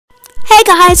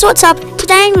Hey guys, what's up?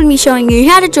 Today I'm going to be showing you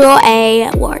how to draw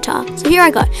a waratah. So here I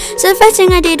go. So the first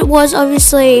thing I did was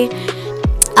obviously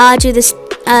do this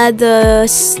the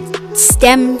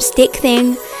stem stick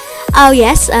thing. Oh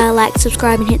yes, like,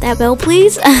 subscribe and hit that bell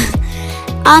please.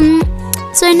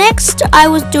 So next I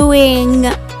was doing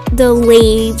the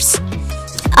leaves.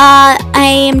 I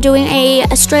am doing a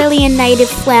Australian native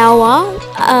flower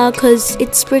because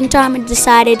it's springtime and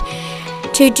decided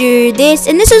to do this,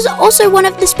 and this is also one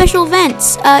of the special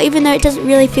events, even though it doesn't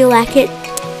really feel like it.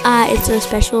 It's a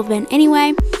special event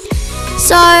anyway.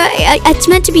 So it's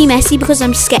meant to be messy because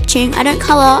I'm sketching. I don't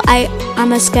color.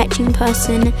 I'm a sketching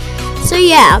person. So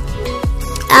yeah,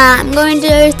 I'm going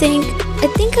to I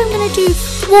think I'm gonna do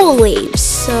 4 leaves.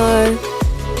 So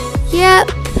yep,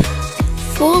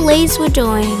 4 leaves we're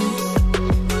doing.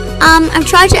 I'm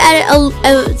trying to add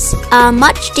as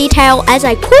much detail as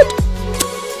I could.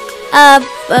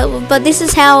 But this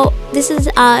is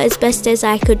as best as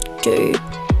I could do.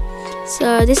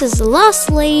 So this is the last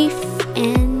leaf,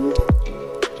 and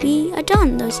we are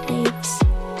done those leaves.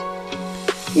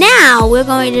 Now we're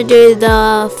going to do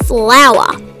the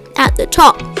flower at the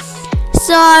top.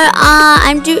 So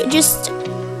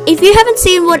if you haven't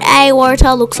seen what a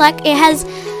waratah looks like, it has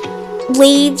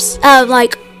leaves,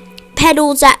 like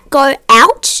petals that go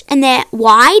out and they're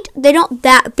wide. They're not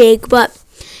that big, but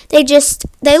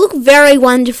they look very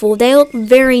wonderful. They look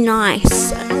very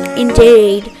nice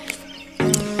indeed.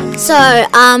 So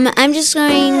I'm just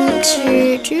going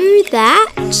to do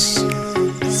that.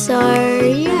 So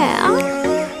yeah.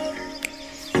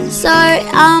 So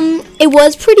it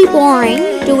was pretty boring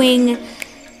doing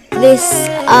this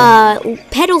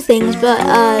petal things, but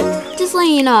just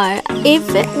letting you know, if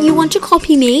you want to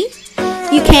copy me,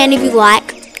 you can if you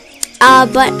like.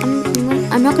 But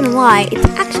I'm not gonna lie, it's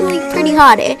actually pretty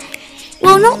hard.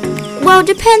 Well, it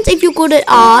depends if you're good at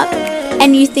art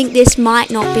and you think this might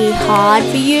not be hard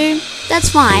for you. That's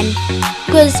fine,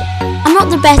 because I'm not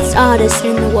the best artist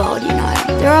in the world, you know.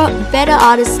 There are better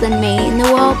artists than me in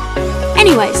the world.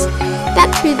 Anyways,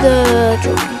 back to the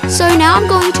drawing. So now I'm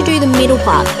going to do the middle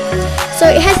part. So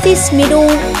it has this middle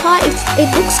part. It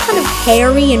looks kind of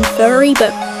hairy and furry,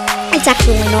 but it's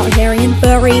actually not hairy and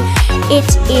furry. It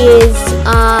is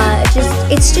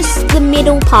it's just the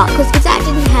middle part, because if that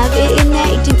didn't have it in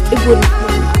there, it wouldn't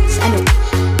look nice. I know.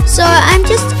 So I'm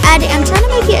trying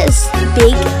to make it as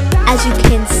big as you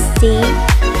can see.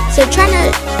 So trying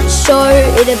to show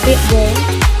it a bit more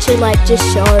to like just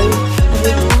show a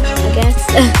bit more, I guess.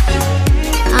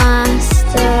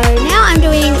 So now I'm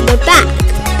doing the back,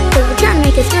 because we're trying to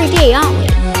make it 3D, aren't we?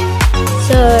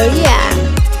 So yeah.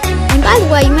 And by the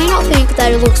way, you may not think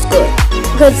that it looks good,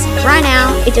 because right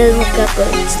now it doesn't look that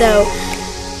good. So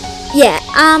yeah,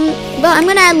 but I'm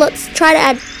gonna try to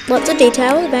add lots of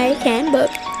detail if I can,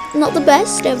 but not the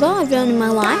best ever I've done in my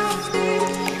life.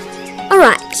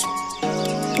 Alright,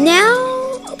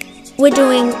 now we're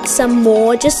doing some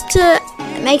more just to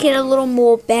make it a little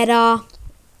more better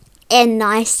and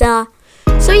nicer.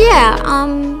 So yeah,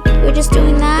 we're just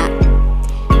doing that.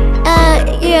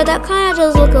 Yeah, that kind of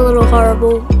does look a little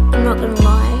horrible, I'm not gonna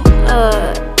lie.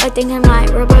 I think I might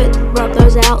rub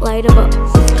those out later, but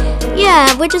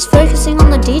yeah, we're just focusing on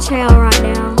the detail right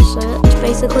now, so that's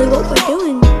basically what we're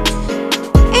doing.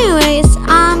 Anyways,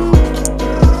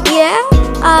 yeah,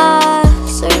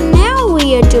 so now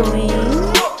we are doing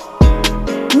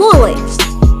more leaves.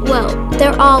 Well,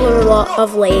 there are a lot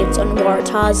of leaves on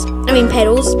waratahs, I mean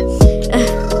petals.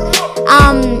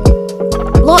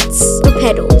 Lots of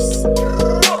petals.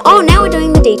 Oh, now we're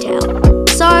doing the detail.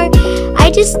 So I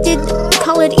just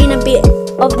coloured in a bit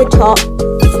of the top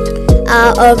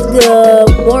of the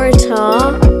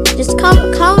waratah, just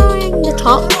colouring the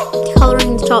top,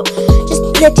 just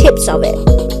the tips of it,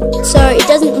 so it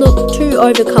doesn't look too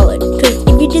overcoloured, because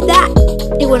if you did that,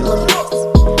 it wouldn't look nice.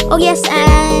 Oh yes,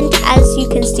 and as you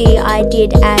can see, I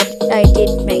did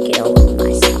make it a little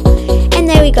nicer. And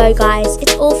there we go guys,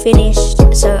 it's all finished,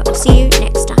 so I'll see you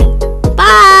next time.